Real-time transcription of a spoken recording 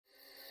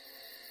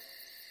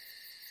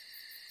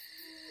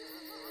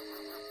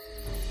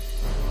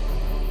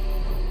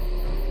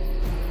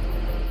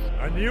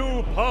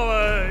new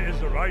power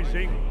is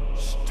rising.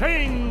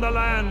 Stain the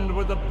land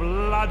with the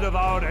blood of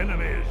our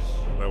enemies.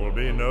 There will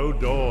be no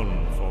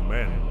dawn for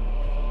men.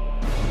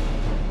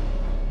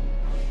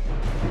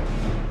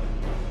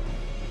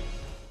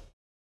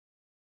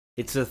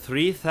 It's the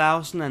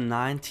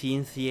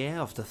 3019th year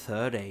of the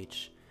Third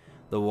Age.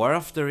 The War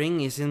of the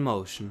Ring is in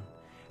motion,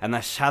 and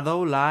a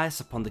shadow lies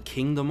upon the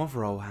Kingdom of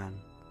Rohan.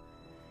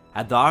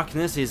 A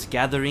darkness is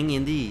gathering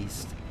in the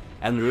east,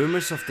 and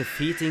rumors of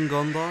defeating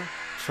Gondor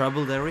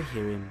trouble the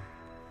Rohirrim.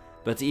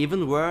 But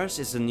even worse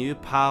is the new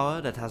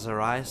power that has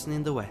arisen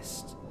in the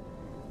west.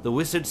 The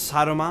wizard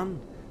Saruman,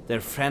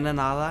 their friend and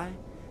ally,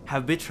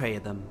 have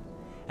betrayed them,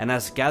 and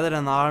has gathered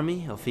an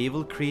army of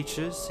evil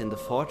creatures in the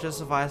fortress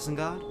of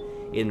Isengard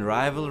in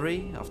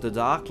rivalry of the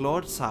Dark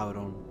Lord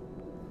Sauron.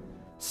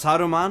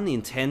 Saruman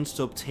intends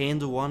to obtain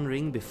the One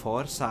Ring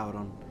before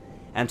Sauron,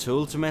 and to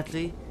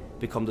ultimately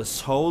become the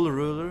sole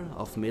ruler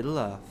of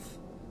Middle-earth.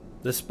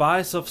 The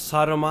spies of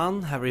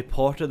Saruman have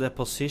reported the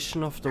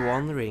position of the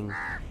One Ring,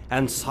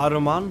 and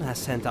Saruman has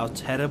sent out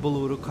terrible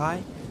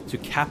Uruk-hai to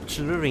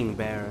capture the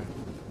ring-bearer.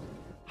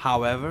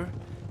 However,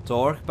 the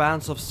orc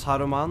bands of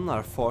Saruman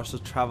are forced to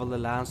travel the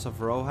lands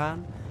of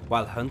Rohan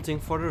while hunting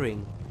for the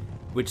ring,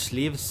 which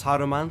leaves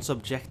Saruman's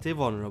objective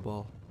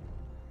vulnerable.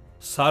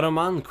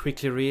 Saruman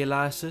quickly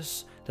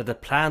realizes that the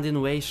planned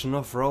invasion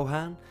of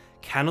Rohan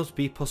cannot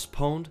be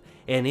postponed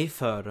any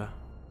further.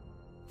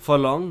 For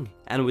long,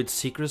 and with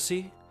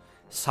secrecy,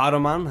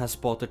 Saruman has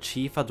brought the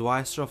chief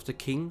advisor of the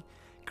king,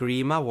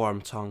 Grima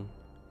Wormtongue.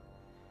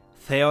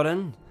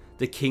 Theoden,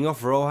 the king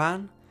of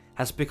Rohan,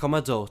 has become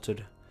a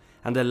dotard,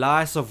 and the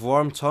lies of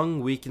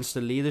Wormtongue weakens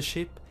the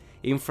leadership,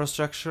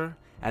 infrastructure,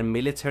 and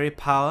military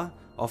power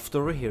of the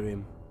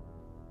Rohirrim.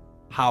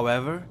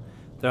 However,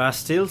 there are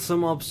still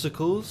some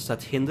obstacles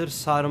that hinder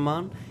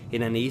Saruman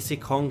in an easy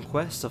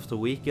conquest of the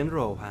weakened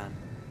Rohan.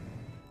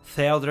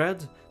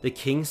 Theodred, the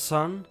king's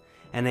son,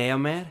 and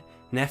Eomer,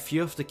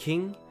 nephew of the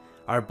king,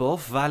 are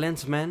both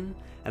valiant men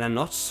and are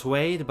not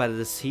swayed by the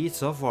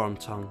deceits of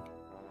Wormtongue.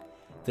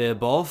 They are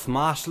both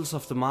marshals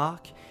of the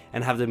Mark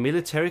and have the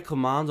military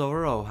command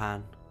over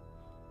Rohan.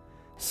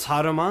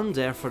 Saruman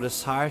therefore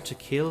desired to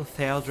kill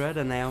Theodred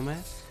and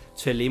Eomer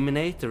to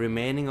eliminate the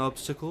remaining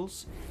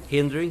obstacles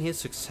hindering his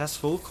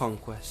successful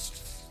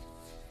conquest.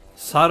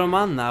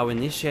 Saruman now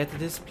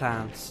initiated his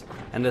plans,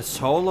 and the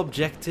sole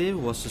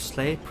objective was to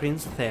slay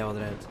Prince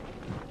Theodred.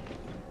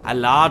 A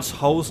large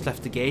host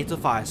left the gate of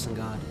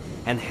Isengard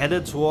and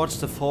headed towards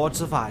the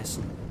Fords of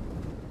Isen.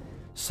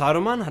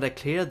 Saruman had a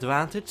clear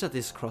advantage at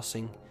this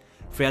crossing,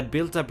 for he had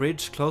built a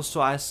bridge close to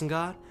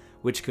Isengard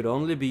which could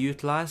only be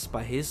utilized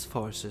by his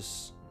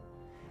forces.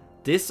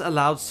 This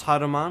allowed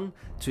Saruman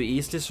to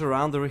easily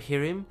surround the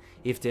Rohirrim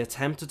if they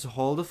attempted to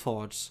hold the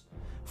fords,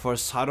 for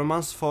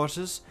Saruman's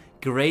forces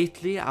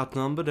greatly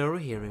outnumbered the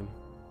Rohirrim.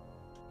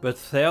 But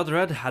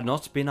Theodred had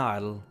not been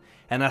idle,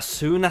 and as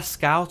soon as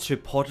scouts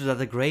reported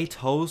that a great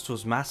host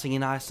was massing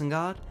in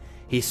Isengard,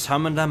 he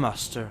summoned a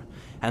muster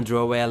and drew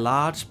away a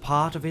large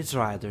part of its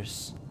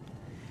riders.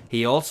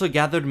 He also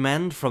gathered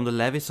men from the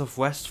levies of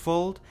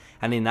Westfold,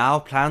 and he now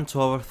planned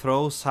to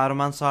overthrow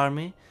Saruman's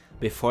army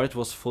before it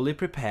was fully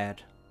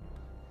prepared.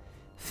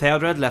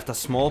 Theodred left a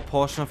small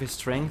portion of his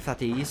strength at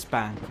the east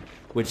bank,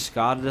 which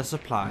guarded the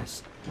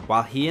supplies,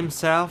 while he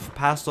himself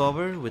passed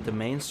over with the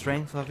main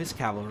strength of his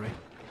cavalry.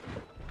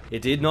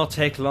 It did not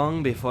take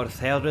long before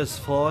Theodred's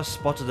force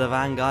spotted the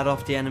vanguard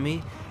of the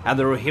enemy, and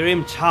the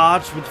Rohirrim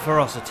charged with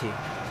ferocity.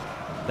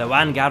 The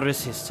vanguard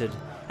resisted,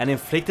 and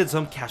inflicted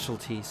some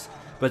casualties,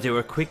 but they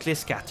were quickly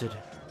scattered.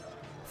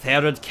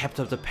 Theodred kept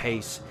up the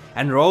pace,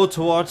 and rode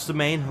towards the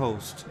main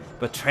host,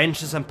 but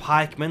trenches and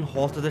pikemen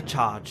halted the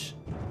charge.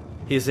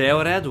 His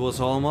Eored was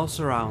almost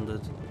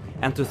surrounded,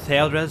 and to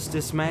Theodred's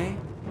dismay,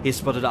 he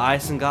spotted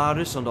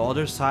Isengarders on the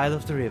other side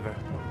of the river.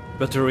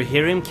 But the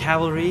Rohirrim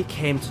cavalry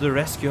came to the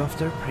rescue of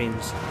their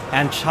prince,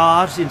 and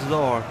charged into the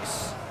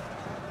orcs.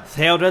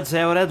 Theodred's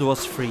Eored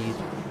was freed,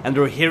 and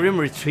the Rohirrim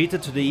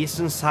retreated to the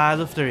eastern side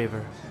of the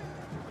river.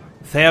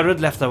 Theodred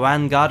left a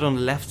vanguard on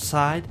the left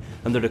side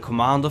under the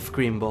command of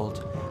Grimbold,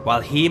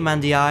 while he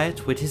manned the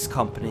Ayet with his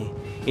company,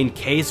 in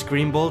case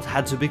Grimbold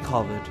had to be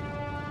covered.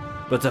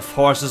 But the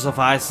forces of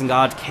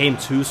Isengard came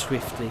too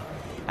swiftly,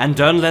 and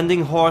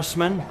Dunlending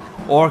horsemen,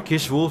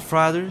 Orcish wolf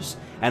riders,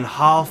 and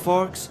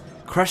half-orcs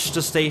crushed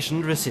the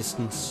stationed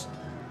resistance.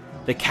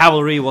 The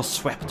cavalry was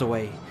swept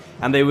away,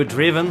 and they were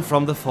driven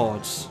from the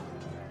fords.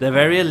 The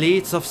very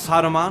elites of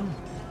Saruman,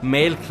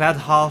 mail-clad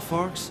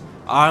half-orcs,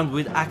 armed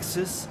with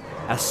axes,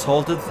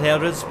 assaulted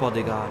Theodred's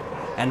bodyguard,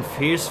 and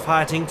fierce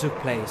fighting took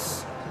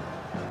place.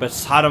 But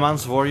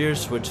Saruman's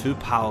warriors were too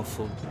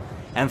powerful,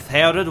 and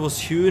Theodred was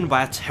hewn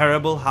by a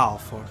terrible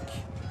half-orc.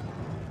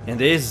 In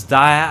this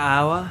dire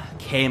hour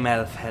came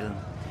Elfhelm,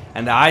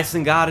 and the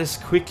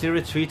Isengarders quickly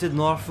retreated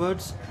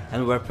northwards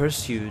and were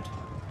pursued.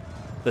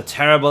 The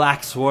terrible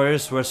axe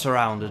warriors were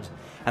surrounded,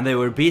 and they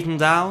were beaten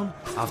down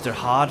after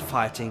hard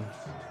fighting.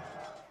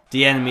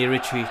 The enemy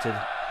retreated,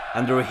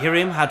 and the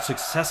Rohirrim had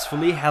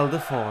successfully held the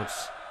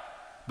fords.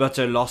 But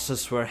their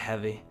losses were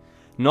heavy,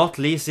 not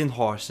least in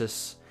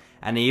horses,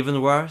 and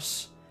even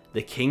worse,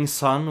 the king's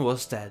son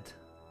was dead.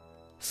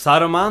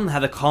 Saruman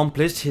had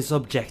accomplished his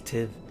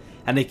objective,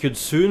 and he could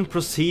soon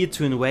proceed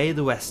to invade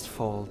the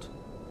Westfold.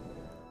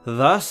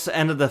 Thus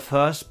ended the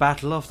first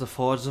battle of the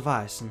Fords of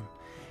Isen,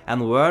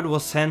 and word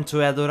was sent to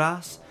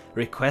Edoras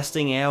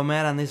requesting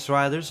Eomer and his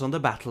riders on the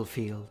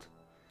battlefield.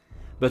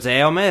 But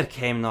Eomer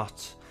came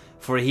not,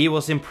 for he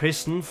was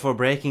imprisoned for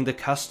breaking the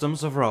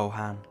customs of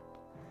Rohan.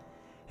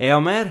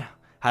 Eomer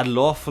had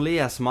lawfully,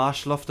 as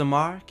Marshal of the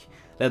Mark,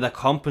 led a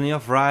company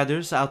of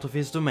riders out of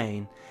his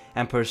domain,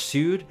 and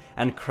pursued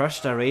and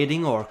crushed a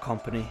raiding Orc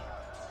company.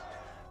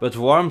 But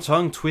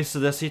Wormtongue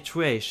twisted the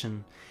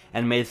situation,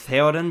 and made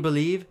Theoden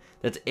believe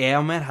that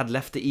Eomer had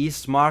left the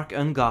East Mark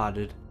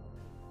unguarded.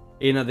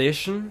 In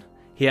addition,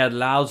 he had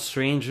allowed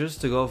strangers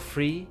to go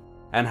free,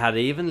 and had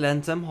even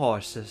lent them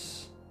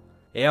horses.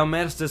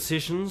 Eomer's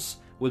decisions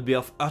would be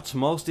of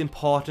utmost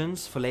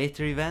importance for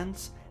later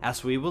events,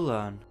 as we will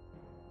learn.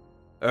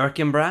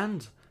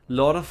 Erkenbrand,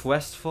 Lord of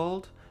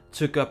Westfold,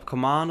 took up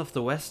command of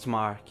the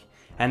Westmark,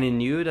 and he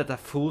knew that a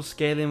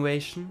full-scale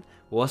invasion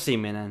was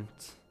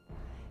imminent.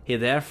 He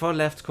therefore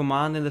left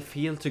command in the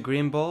field to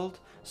Grimbold,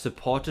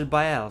 supported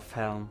by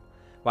Elfhelm,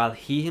 while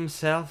he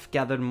himself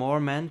gathered more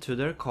men to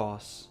their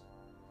cause.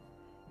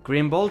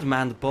 Grimbold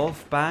manned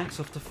both banks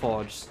of the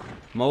fords,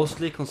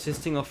 mostly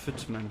consisting of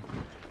footmen,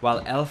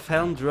 while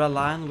Elfhelm drew a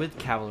line with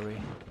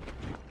cavalry.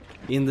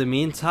 In the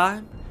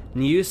meantime,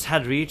 news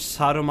had reached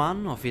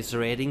Saruman of his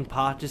raiding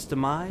party's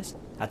demise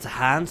at the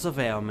hands of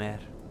Eomer.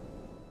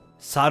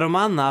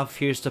 Saruman now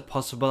fears the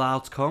possible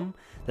outcome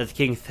that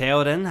King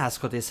Theoden has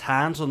got his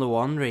hands on the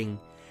One Ring,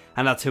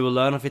 and that he will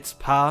learn of its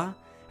power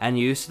and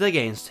use it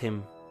against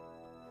him.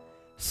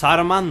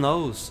 Saruman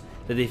knows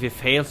that if he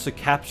fails to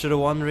capture the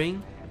One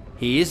Ring,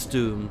 he is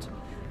doomed,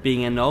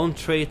 being a known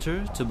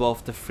traitor to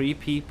both the Free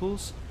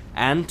Peoples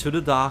and to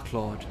the Dark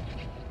Lord.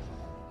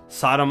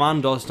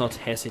 Saruman does not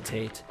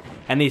hesitate,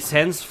 and he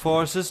sends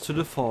forces to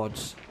the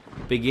Fords,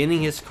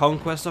 beginning his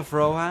conquest of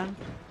Rohan,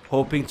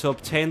 hoping to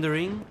obtain the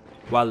ring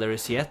while there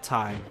is yet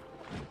time.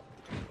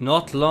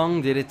 Not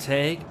long did it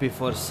take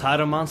before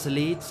Saruman's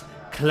elites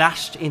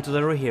clashed into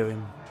the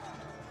Rohirrim.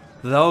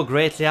 Though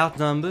greatly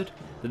outnumbered,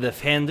 the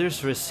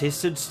defenders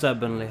resisted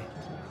stubbornly.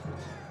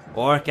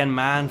 Orc and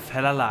man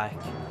fell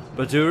alike,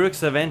 but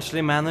Uruks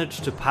eventually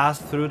managed to pass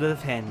through the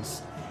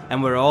defense,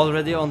 and were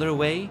already on their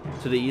way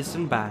to the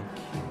eastern bank.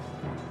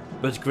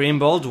 But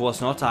Grimbold was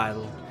not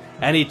idle,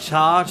 and he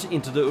charged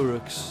into the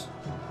Uruks.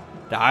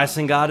 The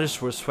Isengarders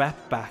were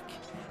swept back,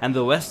 and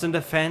the western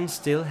defense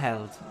still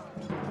held.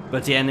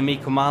 But the enemy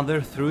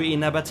commander threw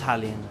in a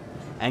battalion,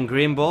 and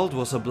Grimbold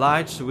was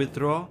obliged to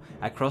withdraw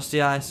across the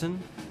Isen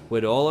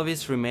with all of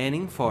his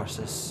remaining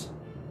forces.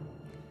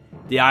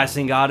 The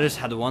Isengarders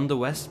had won the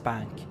west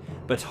bank,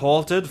 but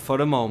halted for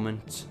the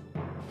moment.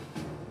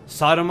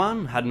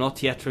 Saruman had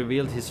not yet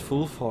revealed his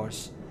full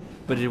force,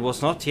 but it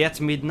was not yet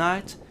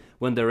midnight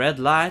when the red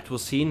light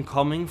was seen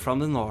coming from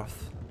the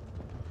north.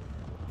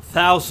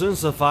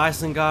 Thousands of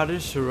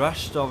Isengarders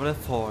rushed over the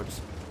fords,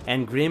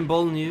 and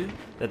Grimbold knew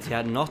that he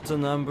had not the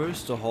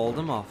numbers to hold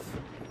them off,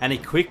 and he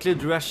quickly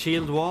drew a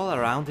shield wall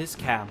around his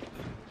camp.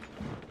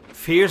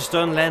 Fierce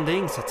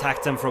Dunlendings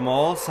attacked them from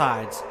all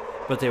sides,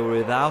 but they were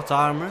without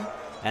armor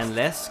and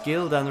less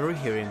skilled than the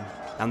Rohirrim,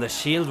 and the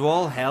shield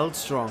wall held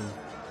strong.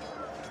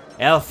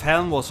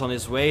 Elfhelm was on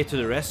his way to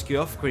the rescue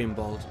of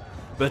Grimbold,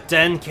 but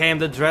then came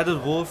the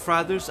dreaded Wolf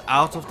Riders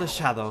out of the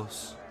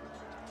shadows.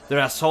 Their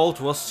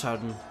assault was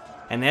sudden,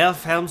 and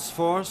Elfhelm's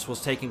force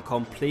was taken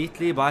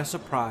completely by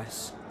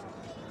surprise.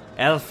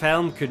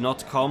 Elfhelm could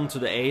not come to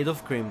the aid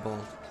of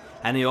Grimbold,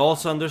 and he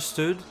also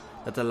understood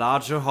that a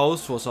larger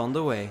host was on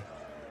the way,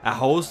 a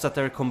host that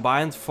their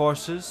combined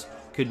forces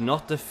could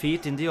not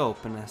defeat in the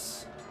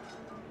openness.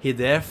 He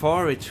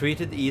therefore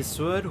retreated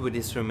eastward with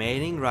his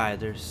remaining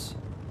riders.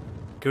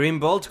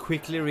 Grimbold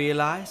quickly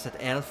realized that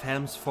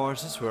Elfhelm's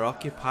forces were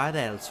occupied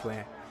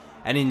elsewhere,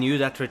 and he knew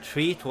that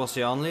retreat was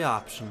the only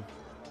option.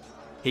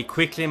 He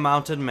quickly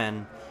mounted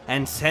men,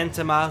 and sent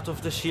them out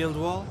of the shield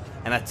wall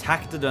and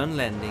attacked the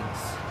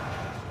Dunlendings.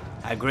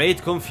 A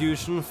great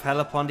confusion fell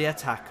upon the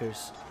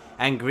attackers,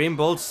 and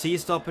Grimbold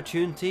seized the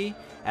opportunity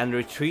and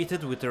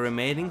retreated with the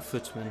remaining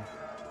footmen.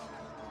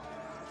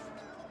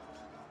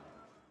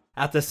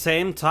 At the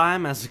same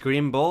time as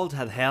Grimbold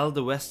had held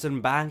the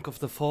western bank of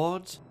the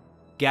Fords,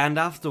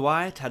 Gandalf the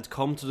White had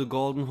come to the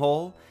Golden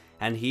Hall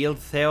and healed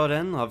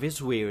Theoden of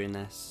his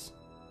weariness.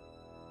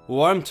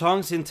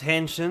 Wormtongue's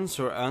intentions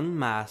were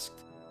unmasked,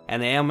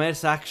 and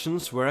Eomer's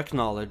actions were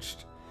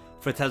acknowledged,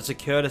 for it had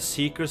secured the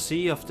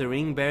secrecy of the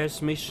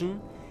Ringbearer's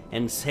mission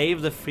and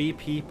saved the Free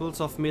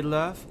Peoples of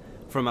Middle-earth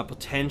from a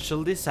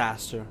potential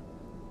disaster.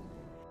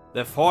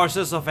 The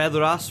forces of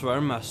Edoras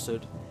were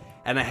mustered,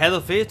 and ahead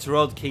of it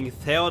rode King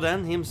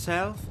Theoden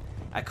himself,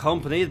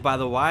 accompanied by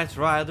the White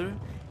Rider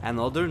and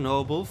other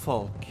noble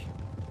folk.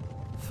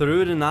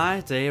 Through the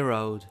night they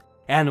rode,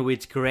 and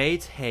with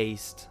great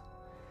haste.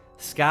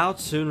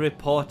 Scouts soon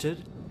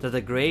reported that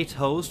a great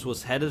host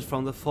was headed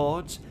from the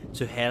fords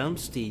to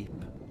Helm's Deep.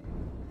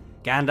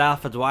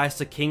 Gandalf advised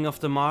the King of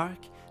the Mark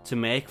to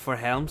make for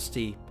Helm's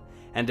Deep,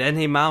 and then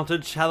he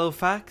mounted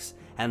Shadowfax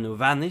and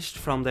vanished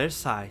from their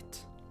sight.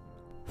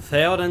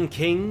 Theoden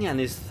King and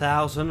his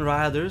 1,000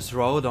 riders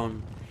rode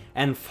on,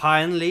 and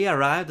finally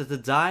arrived at the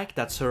dike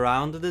that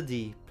surrounded the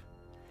deep.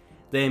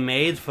 They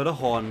made for the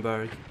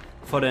Hornburg,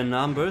 for their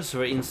numbers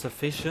were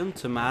insufficient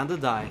to man the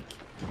dike,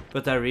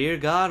 but their rear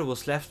guard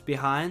was left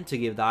behind to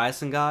give the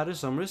Isengarders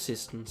some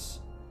resistance.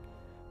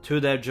 To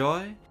their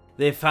joy,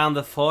 they found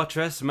the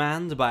fortress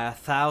manned by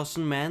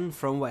 1,000 men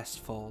from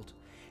Westfold,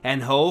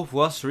 and hope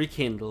was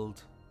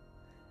rekindled.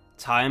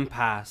 Time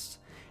passed,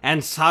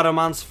 and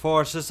Saruman's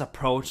forces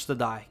approached the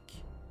dike.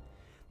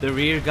 The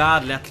rear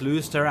guard let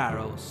loose their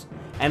arrows,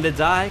 and the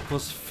dike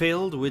was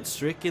filled with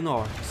stricken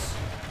orcs.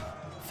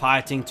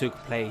 Fighting took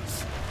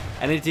place,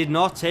 and it did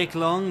not take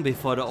long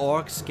before the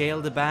orcs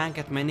scaled the bank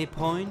at many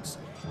points,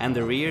 and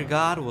the rear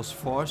guard was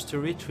forced to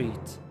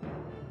retreat.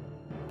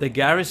 The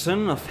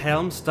garrison of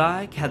Helm's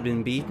Dyke had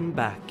been beaten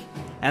back,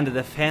 and the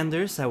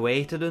defenders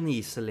awaited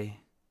uneasily.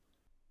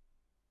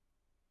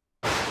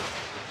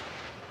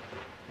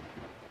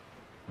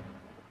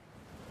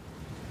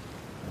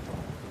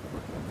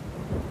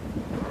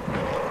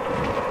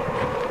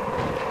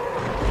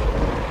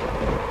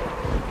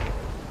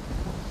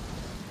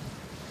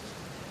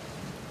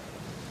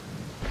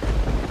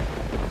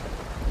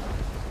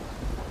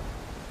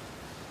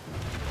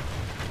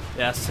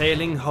 The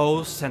assailing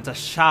host sent a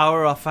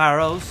shower of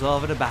arrows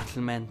over the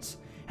battlement,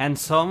 and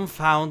some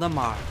found a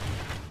mark.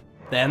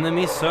 The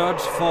enemy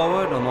surged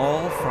forward on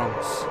all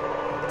fronts.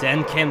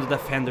 Then came the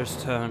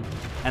defenders' turn,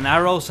 and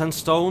arrows and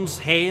stones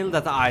hailed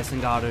at the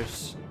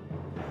Isengarders.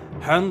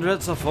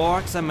 Hundreds of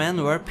orcs and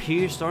men were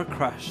pierced or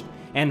crushed,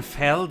 and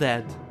fell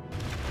dead.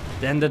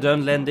 Then the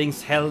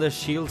Dunlendings held their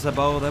shields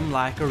above them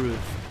like a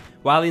roof,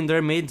 while in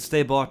their midst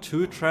they bore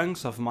 2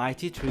 trunks of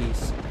mighty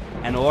trees,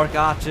 and orc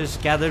archers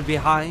gathered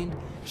behind,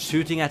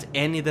 shooting at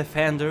any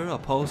defender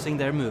opposing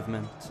their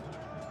movement.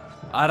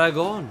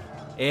 Aragorn,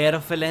 heir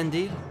of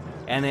Elendil,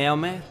 and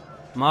Eomer,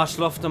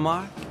 Marshal of the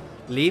Mark,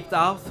 leaped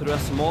out through a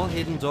small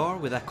hidden door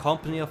with a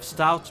company of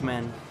stout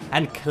men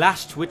and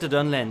clashed with the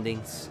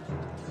Dunlendings.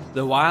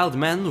 The wild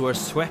men were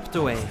swept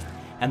away,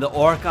 and the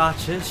orc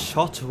archers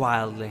shot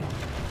wildly.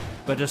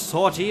 But the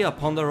sortie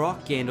upon the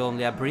rock gained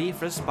only a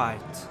brief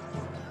respite.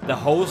 The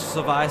hosts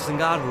of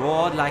Isengard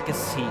roared like a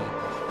sea,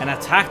 and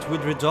attacked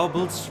with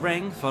redoubled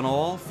strength on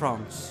all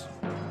fronts.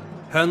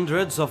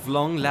 Hundreds of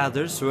long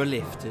ladders were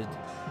lifted,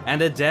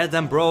 and the dead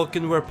and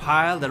broken were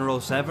piled and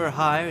rose ever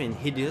higher in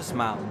hideous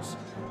mounds,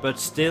 but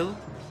still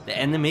the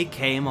enemy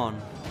came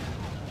on.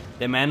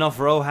 The men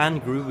of Rohan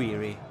grew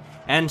weary,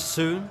 and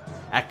soon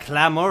a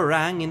clamour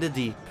rang in the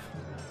deep.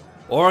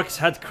 Orcs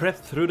had crept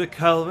through the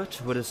culvert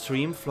where the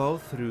stream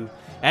flowed through,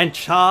 and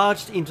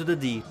charged into the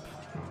deep.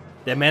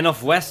 The men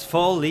of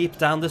Westfall leaped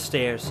down the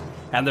stairs,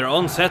 and their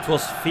onset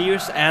was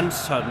fierce and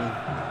sudden.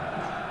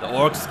 The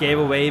orcs gave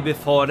way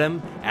before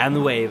them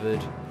and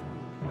wavered.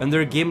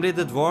 Under Gimli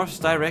the dwarf's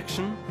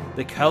direction,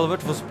 the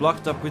culvert was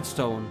blocked up with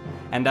stone,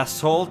 and the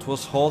assault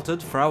was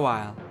halted for a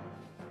while.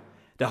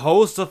 The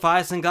host of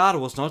Isengard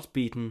was not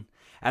beaten,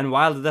 and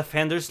while the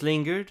defenders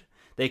lingered,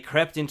 they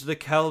crept into the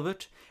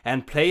culvert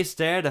and placed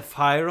there the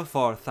fire of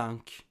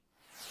Orthanc.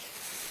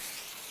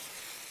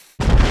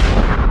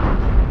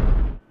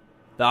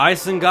 The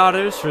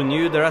Isengarders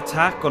renewed their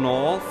attack on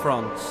all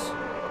fronts.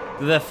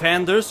 The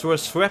defenders were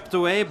swept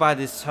away by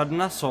this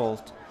sudden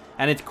assault,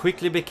 and it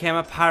quickly became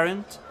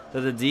apparent that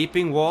the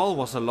deeping wall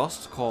was a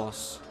lost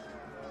cause.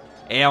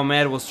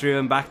 Eomer was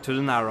driven back to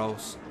the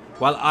Narrows,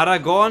 while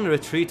Aragorn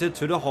retreated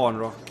to the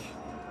Hornrock.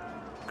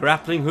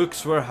 Grappling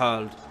hooks were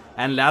hurled,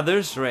 and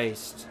ladders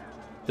raised.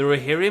 The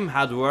Rohirrim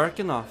had work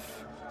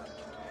enough.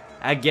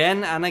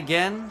 Again and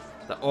again,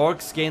 the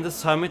orcs gained the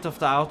summit of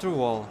the outer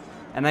wall,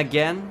 and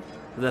again,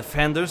 the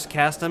defenders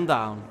cast them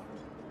down.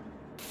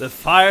 The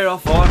fire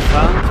of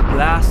Orthanc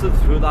blasted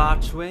through the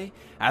archway,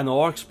 and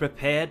orcs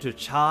prepared to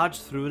charge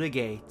through the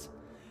gate.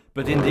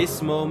 But in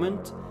this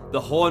moment, the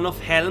horn of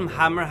Helm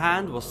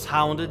Hammerhand was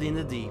sounded in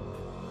the deep.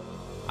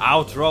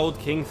 Out rode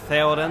King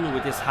Theoden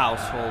with his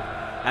household,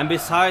 and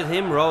beside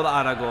him rode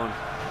Aragorn,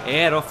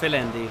 heir of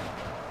Elendil.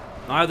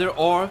 Neither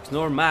orc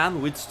nor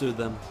man withstood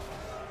them.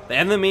 The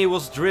enemy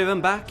was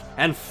driven back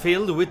and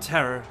filled with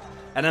terror,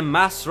 and a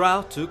mass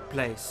rout took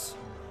place.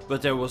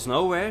 But there was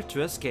nowhere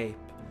to escape,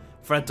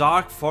 for a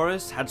dark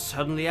forest had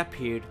suddenly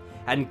appeared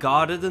and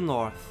guarded the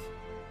north.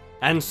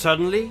 And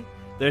suddenly,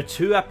 there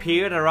too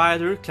appeared a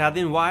rider clad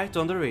in white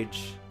on the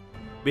ridge.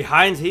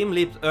 Behind him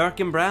leaped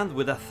Erkenbrand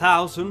with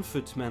 1,000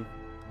 footmen.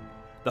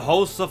 The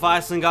hosts of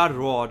Isengard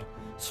roared,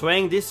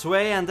 swaying this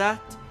way and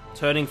that,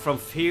 turning from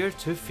fear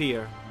to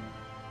fear.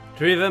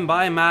 Driven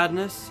by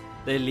madness,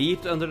 they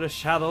leaped under the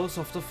shadows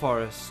of the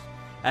forest,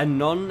 and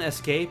none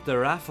escaped the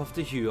wrath of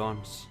the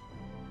Huons.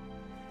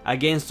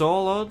 Against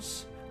all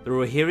odds, the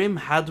Rohirrim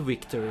had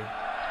victory.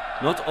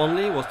 Not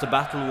only was the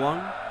battle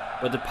won,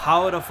 but the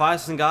power of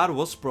Isengard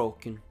was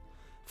broken,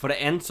 for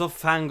the Ents of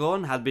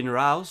Fangorn had been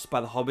roused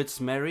by the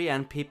hobbits Merry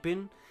and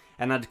Pippin,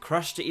 and had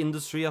crushed the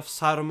industry of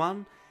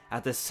Saruman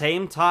at the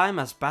same time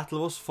as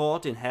battle was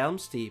fought in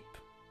Helm's Deep.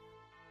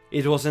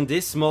 It was in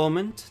this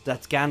moment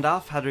that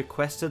Gandalf had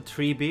requested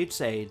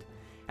Treebeard's aid,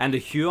 and the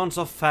Huons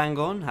of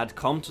Fangorn had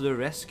come to the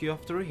rescue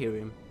of the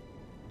Rohirrim.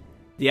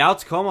 The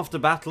outcome of the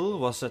battle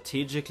was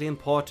strategically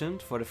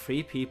important for the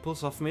free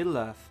peoples of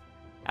Middle-earth,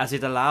 as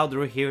it allowed the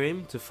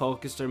Rohirrim to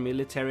focus their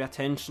military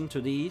attention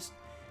to the east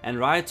and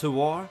ride to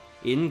war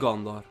in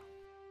Gondor.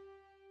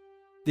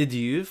 Did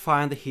you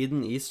find the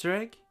hidden Easter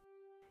egg?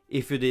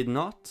 If you did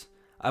not,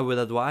 I would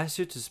advise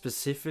you to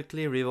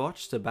specifically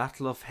rewatch the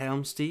Battle of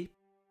Helms Deep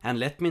and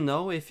let me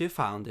know if you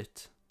found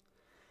it.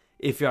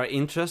 If you are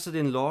interested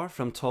in lore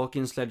from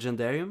Tolkien's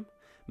Legendarium,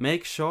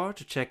 make sure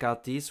to check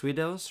out these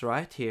videos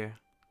right here.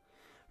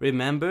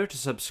 Remember to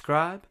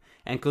subscribe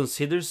and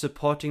consider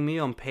supporting me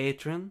on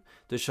Patreon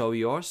to show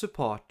your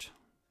support.